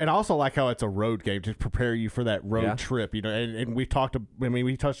sense. And I also like how it's a road game to prepare you for that road trip. And we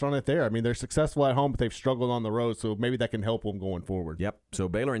we touched on it there. I mean, they're successful at home, but they've struggled on the road, so maybe that can help them going forward. Yep. So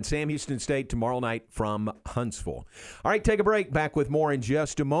Baylor and Sam Houston State tomorrow night from Huntsville. All right, take a break. Back with more in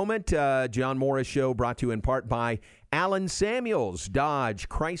just a moment. John Morris Show brought to you in part by Allen Samuels, Dodge,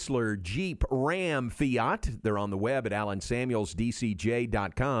 Chrysler, Jeep, Ram, Fiat. They're on the web at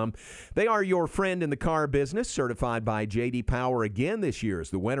allensamuelsdcj.com. They are your friend in the car business, certified by J.D. Power again this year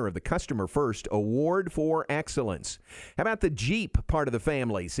as the winner of the Customer First Award for Excellence. How about the Jeep part of the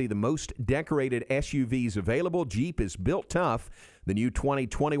family? See the most decorated SUVs available. Jeep is built tough. The new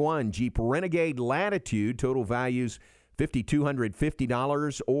 2021 Jeep Renegade Latitude, total values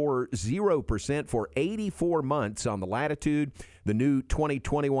 $5,250 or 0% for 84 months on the Latitude. The new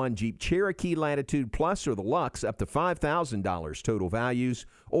 2021 Jeep Cherokee Latitude Plus or the Lux, up to $5,000 total values,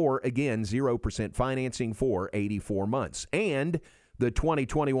 or again 0% financing for 84 months. And the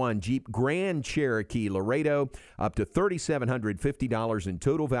 2021 Jeep Grand Cherokee Laredo, up to $3,750 in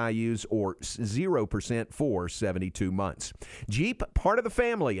total values or 0% for 72 months. Jeep, part of the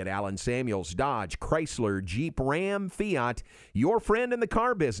family at Allen Samuels, Dodge, Chrysler, Jeep, Ram, Fiat. Your friend in the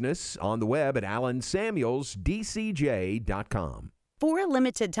car business, on the web at allensamuelsdcj.com. For a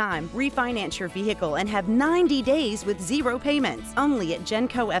limited time, refinance your vehicle and have 90 days with zero payments. Only at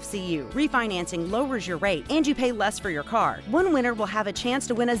Genco FCU. Refinancing lowers your rate and you pay less for your car. One winner will have a chance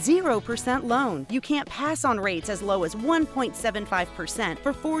to win a 0% loan. You can't pass on rates as low as 1.75%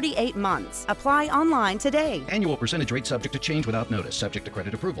 for 48 months. Apply online today. Annual percentage rate subject to change without notice. Subject to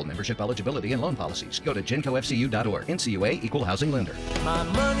credit approval, membership eligibility, and loan policies. Go to GencoFCU.org. NCUA, Equal Housing Lender. My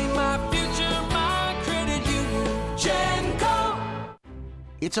money, my future, my credit union. Genco.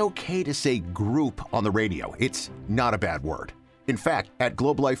 It's okay to say group on the radio. It's not a bad word. In fact, at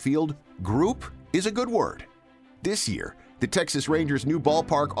Globe Life Field, group is a good word. This year, the Texas Rangers' new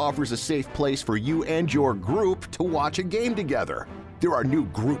ballpark offers a safe place for you and your group to watch a game together. There are new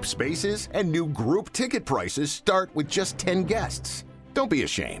group spaces, and new group ticket prices start with just 10 guests. Don't be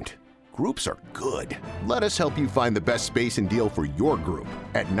ashamed. Groups are good. Let us help you find the best space and deal for your group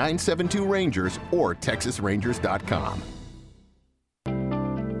at 972 Rangers or TexasRangers.com.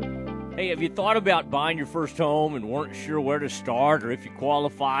 Hey, have you thought about buying your first home and weren't sure where to start or if you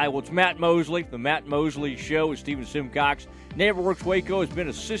qualify? Well, it's Matt Mosley, the Matt Mosley Show with Stephen Simcox. NeighborWorks Waco has been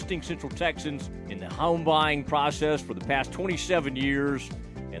assisting Central Texans in the home buying process for the past 27 years,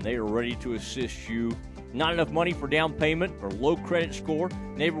 and they are ready to assist you. Not enough money for down payment or low credit score?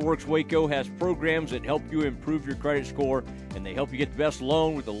 NeighborWorks Waco has programs that help you improve your credit score, and they help you get the best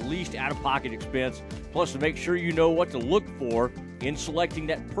loan with the least out-of-pocket expense. Plus, to make sure you know what to look for in selecting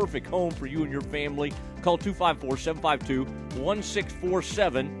that perfect home for you and your family, call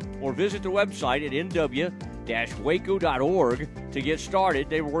 254-752-1647 or visit their website at nw-waco.org to get started.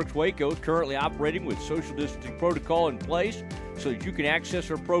 NeighborWorks Waco is currently operating with social distancing protocol in place so that you can access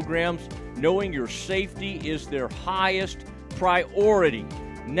their programs knowing your safety is their highest priority.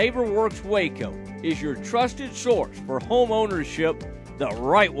 NeighborWorks Waco is your trusted source for home ownership the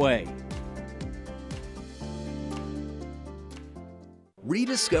right way.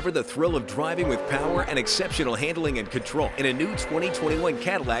 Rediscover the thrill of driving with power and exceptional handling and control in a new 2021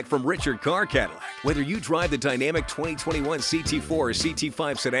 Cadillac from Richard Car Cadillac. Whether you drive the dynamic 2021 CT4 or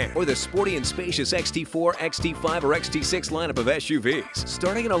CT5 sedan or the sporty and spacious XT4, XT5, or XT6 lineup of SUVs,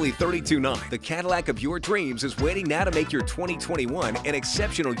 starting at only $32,900, the Cadillac of your dreams is waiting now to make your 2021 an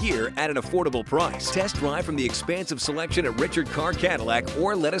exceptional year at an affordable price. Test drive from the expansive selection at Richard Car Cadillac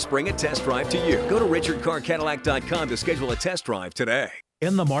or let us bring a test drive to you. Go to richardcarcadillac.com to schedule a test drive today.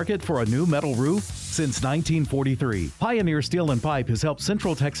 In the market for a new metal roof? Since 1943, Pioneer Steel & Pipe has helped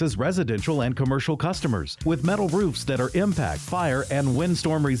Central Texas residential and commercial customers with metal roofs that are impact, fire, and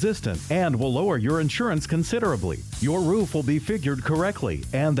windstorm resistant and will lower your insurance considerably. Your roof will be figured correctly,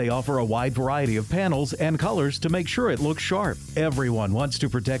 and they offer a wide variety of panels and colors to make sure it looks sharp. Everyone wants to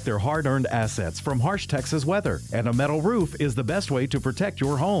protect their hard-earned assets from harsh Texas weather, and a metal roof is the best way to protect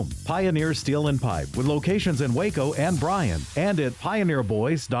your home. Pioneer Steel & Pipe with locations in Waco and Bryan and at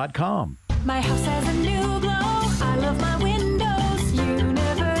pioneerboys.com. My house has a new glow. I love my windows.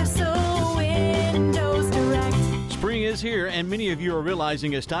 Universal Windows Direct. Spring is here, and many of you are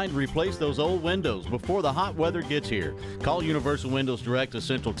realizing it's time to replace those old windows before the hot weather gets here. Call Universal Windows Direct of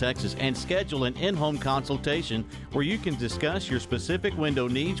Central Texas and schedule an in-home consultation where you can discuss your specific window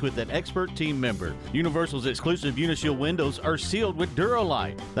needs with an expert team member. Universal's exclusive Unishield windows are sealed with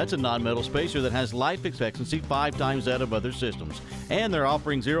Duralite. That's a non-metal spacer that has life expectancy 5 times that of other systems. And they're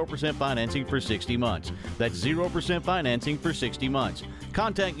offering 0% financing for 60 months. That's 0% financing for 60 months.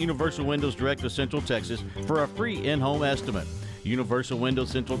 Contact Universal Windows Direct of Central Texas for a free in-home estimate.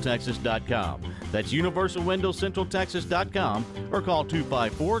 UniversalWindowsCentralTexas.com. That's UniversalWindowsCentralTexas.com or call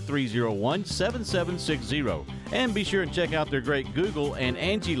 254-301-7760. And be sure and check out their great Google and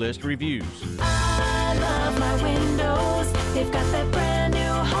Angie List reviews. I love my windows. They've got that brand new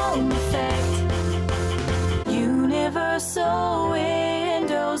home effect. Universal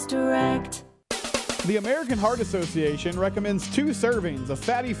Windows Direct. The American Heart Association recommends 2 servings of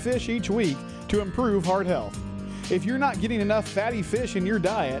fatty fish each week to improve heart health. If you're not getting enough fatty fish in your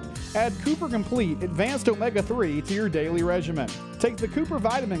diet, add Cooper Complete Advanced Omega-3 to your daily regimen. Take the Cooper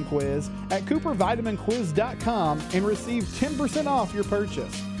Vitamin Quiz at CooperVitaminQuiz.com and receive 10% off your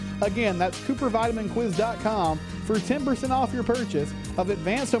purchase. Again, that's CooperVitaminQuiz.com for 10% off your purchase of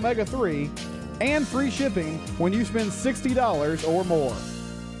Advanced Omega-3 and free shipping when you spend $60 or more.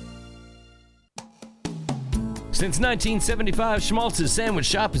 Since 1975, Schmaltz's Sandwich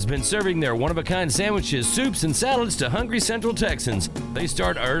Shop has been serving their one-of-a-kind sandwiches, soups, and salads to hungry Central Texans. They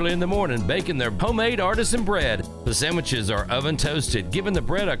start early in the morning baking their homemade artisan bread. The sandwiches are oven-toasted, giving the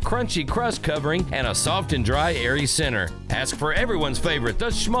bread a crunchy crust covering and a soft and dry, airy center. Ask for everyone's favorite,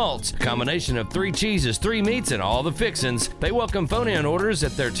 the Schmaltz. Combination of 3 cheeses, 3 meats, and all the fixins. They welcome phone-in orders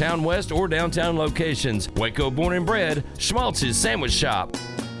at their Town West or downtown locations. Waco born and bred, Schmaltz's Sandwich Shop.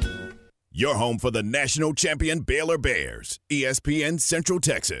 Your home for the national champion Baylor Bears, ESPN Central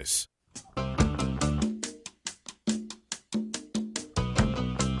Texas.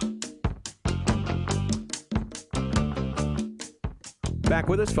 Back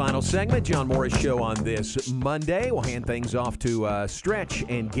with us, final segment, John Morris Show on this Monday. We'll hand things off to Stretch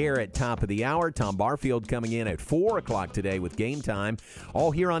and Garrett, top of the hour. Tom Barfield coming in at 4 o'clock today with Game Time,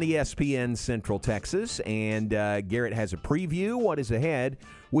 all here on ESPN Central Texas. And Garrett has a preview, what is ahead,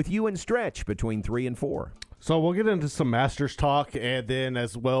 with you and Stretch between 3 and 4. So we'll get into some Masters talk, and then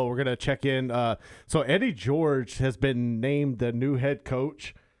as well we're going to check in. So Eddie George has been named the new head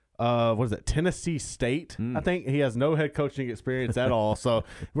coach what is it, Tennessee State. I think he has no head coaching experience at all. So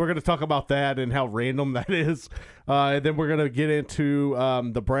we're going to talk about that and how random that is. And then we're going to get into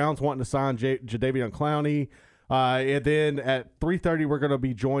the Browns wanting to sign Jadeveon Clowney. And then at 3:30, we're going to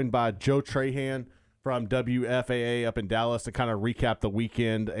be joined by Joe Trahan from WFAA up in Dallas to kind of recap the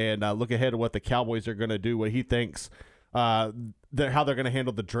weekend and look ahead at what the Cowboys are going to do, what he thinks how they're going to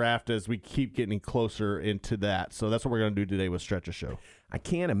handle the draft as we keep getting closer into that. So that's what we're going to do today with Stretch a Show. I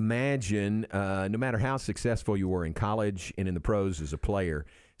can't imagine, no matter how successful you were in college and in the pros as a player,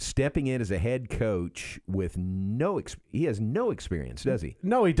 stepping in as a head coach with he has no experience, does he?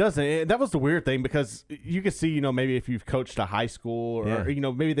 No, he doesn't. And that was the weird thing because you can see, maybe if you've coached a high school or,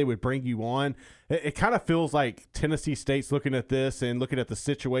 maybe they would bring you on. It kind of feels like Tennessee State's looking at this and looking at the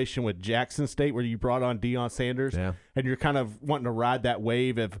situation with Jackson State where you brought on Deion Sanders and you're kind of wanting to ride that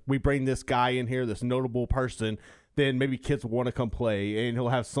wave. If we bring this guy in here, this notable person, then maybe kids will want to come play and he'll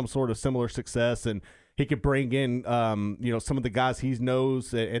have some sort of similar success and he could bring in, some of the guys he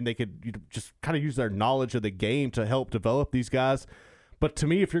knows, and they could just kind of use their knowledge of the game to help develop these guys. But to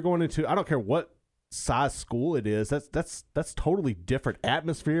me, if you're going into, I don't care what size school it is, that's totally different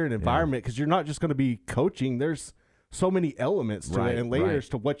atmosphere and environment because you're not just going to be coaching. There's so many elements to it and layers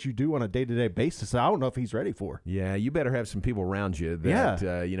to what you do on a day-to-day basis. I don't know if he's ready for. Yeah, you better have some people around you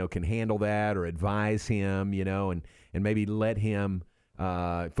that can handle that or advise him, and maybe let him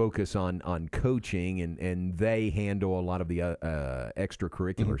focus on coaching and they handle a lot of the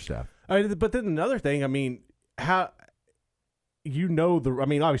extracurricular stuff. But then another thing, how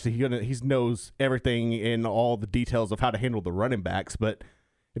obviously he knows everything in all the details of how to handle the running backs, but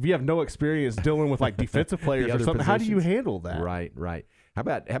if you have no experience dealing with like defensive players or something, how do you handle that? Right. How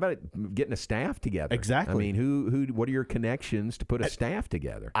about getting a staff together? Exactly. What are your connections to put a staff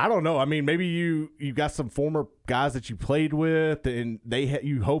together? I don't know. Maybe you got some former guys that you played with, and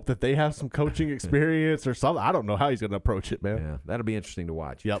you hope that they have some coaching experience or something. I don't know how he's going to approach it, man. Yeah, that'll be interesting to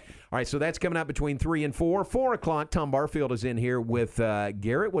watch. Yep. All right, so that's coming up between 3 and 4. 4 o'clock, Tom Barfield is in here with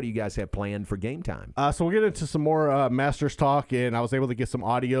Garrett. What do you guys have planned for game time? So we'll get into some more Masters talk, and I was able to get some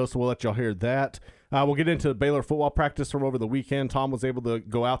audio, so we'll let y'all hear that. We'll get into Baylor football practice from over the weekend. Tom was able to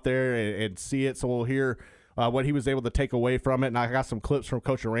go out there and see it, so we'll hear what he was able to take away from it. And I got some clips from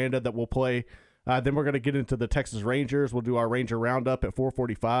Coach Aranda that we'll play. Then we're going to get into the Texas Rangers. We'll do our Ranger Roundup at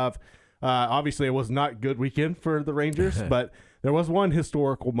 4:45. Obviously, it was not a good weekend for the Rangers, but there was one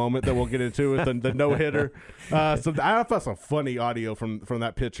historical moment that we'll get into with the no-hitter. So I found some funny audio from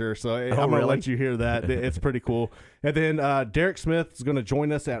that pitcher, so I'm going to let you hear that. It's pretty cool. And then Derek Smith is going to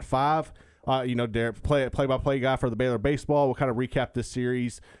join us at 5. Derek, play-by-play guy for the Baylor baseball. We'll kind of recap this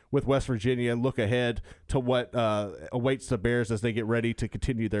series with West Virginia and look ahead to what awaits the Bears as they get ready to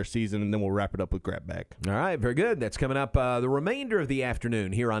continue their season, and then we'll wrap it up with Grab Bag. All right, very good. That's coming up the remainder of the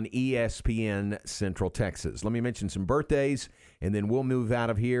afternoon here on ESPN Central Texas. Let me mention some birthdays, and then we'll move out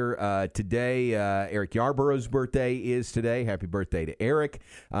of here. Today, Eric Yarborough's birthday is today. Happy birthday to Eric.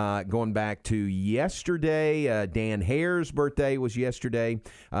 Going back to yesterday, Dan Hare's birthday was yesterday.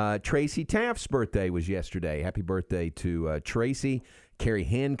 Tracy Taft's birthday was yesterday. Happy birthday to Tracy. Kerry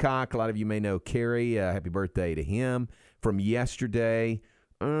Hancock, a lot of you may know Kerry. Happy birthday to him from yesterday.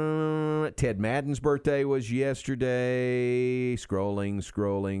 Ted Madden's birthday was yesterday. Scrolling.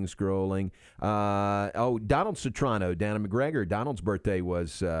 Donald Citrano down in McGregor. Donald's birthday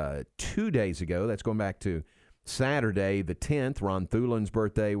was 2 days ago. That's going back to Saturday the 10th. Ron Thulin's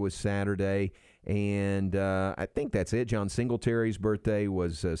birthday was Saturday. And I think that's it. John Singletary's birthday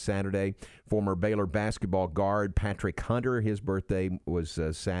was Saturday. Former Baylor basketball guard Patrick Hunter, his birthday was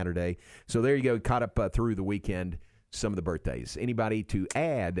Saturday. So there you go. Caught up through the weekend. Some of the birthdays. Anybody to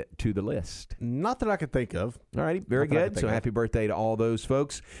add to the list? Not that I can think of. All righty, very good. So happy birthday to all those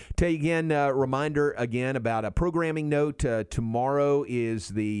folks. Tell you again, reminder again about a programming note. Tomorrow is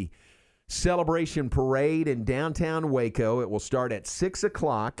the Celebration Parade in downtown Waco. It will start at 6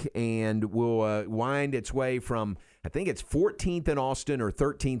 o'clock and will wind its way from, I think it's 14th in Austin or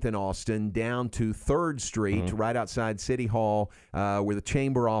 13th in Austin down to 3rd Street, right outside City Hall, where the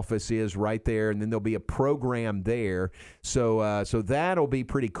chamber office is right there, and then there'll be a program there. So that'll be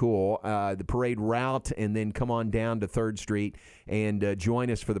pretty cool, the parade route, and then come on down to 3rd Street and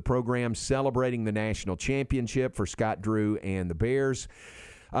join us for the program celebrating the national championship for Scott Drew and the Bears.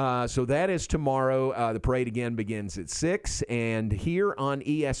 So that is tomorrow. The parade again begins at 6. And here on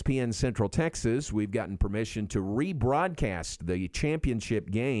ESPN Central Texas, we've gotten permission to rebroadcast the championship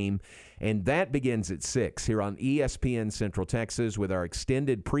game, and that begins at 6 here on ESPN Central Texas with our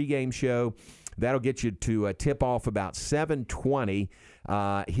extended pregame show. That'll get you to tip off about 7:20.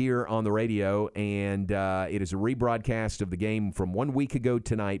 here on the radio, and it is a rebroadcast of the game from 1 week ago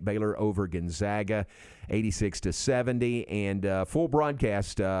tonight, Baylor over Gonzaga, 86-70, and full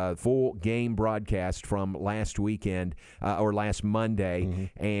broadcast, full game broadcast from last weekend or last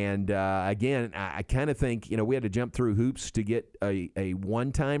Monday. And again, I kind of think, we had to jump through hoops to get a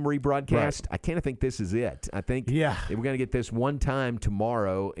one-time rebroadcast. Right. I kind of think this is it. I think we're going to get this one time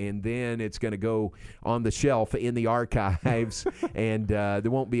tomorrow, and then it's going to go on the shelf in the archives, and there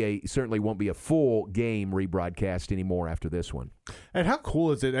certainly won't be a full game rebroadcast anymore after this one. And how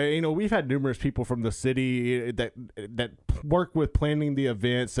cool is it? We've had numerous people from the city that work with planning the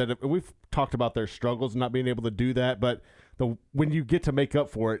events. That we've talked about their struggles not being able to do that, but when you get to make up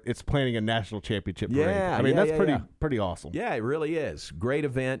for it, it's planning a national championship parade. That's pretty awesome. Yeah, it really is. Great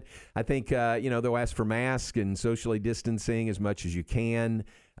event. I think they'll ask for masks and socially distancing as much as you can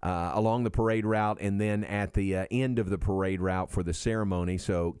along the parade route, and then at the end of the parade route for the ceremony.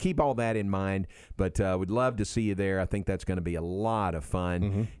 So keep all that in mind, but would love to see you there. I think that's going to be a lot of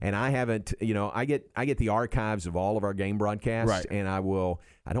fun. And I haven't, I get the archives of all of our game broadcasts, right. And I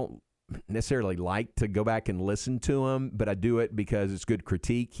don't necessarily like to go back and listen to them, but I do it because it's good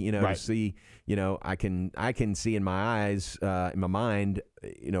critique, right. To see, I can see in my eyes, in my mind,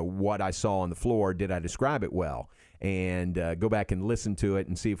 what I saw on the floor. Did I describe it well? And go back and listen to it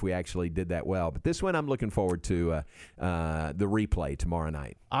and see if we actually did that well. But this one, I'm looking forward to the replay tomorrow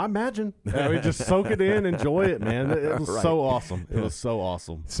night. I imagine. Just soak it in, enjoy it, man. It was Right. so awesome. It was so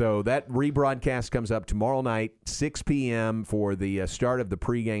awesome. So that rebroadcast comes up tomorrow night, 6 p.m. for the start of the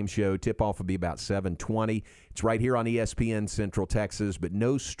pregame show. Tip-off will be about 7:20. It's right here on ESPN Central Texas, but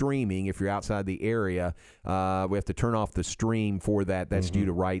no streaming if you're outside the area. We have to turn off the stream for that. That's due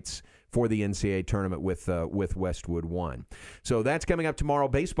to rights for the NCAA tournament with Westwood One. So that's coming up tomorrow.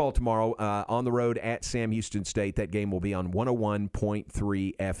 Baseball tomorrow on the road at Sam Houston State. That game will be on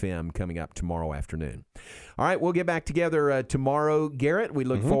 101.3 FM coming up tomorrow afternoon. All right, we'll get back together tomorrow, Garrett. We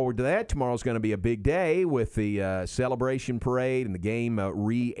look forward to that. Tomorrow's going to be a big day with the celebration parade and the game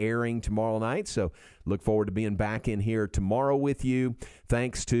re-airing tomorrow night. So look forward to being back in here tomorrow with you.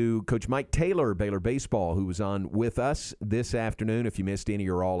 Thanks to Coach Mike Taylor, Baylor Baseball, who was on with us this afternoon. If you missed any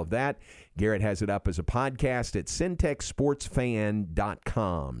or all of that, Garrett has it up as a podcast at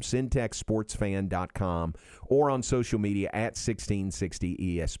syntechsportsfan.com, syntechsportsfan.com, or on social media at 1660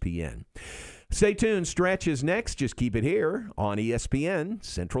 ESPN. Stay tuned. Stretch is next. Just keep it here on ESPN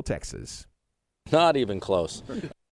Central Texas. Not even close.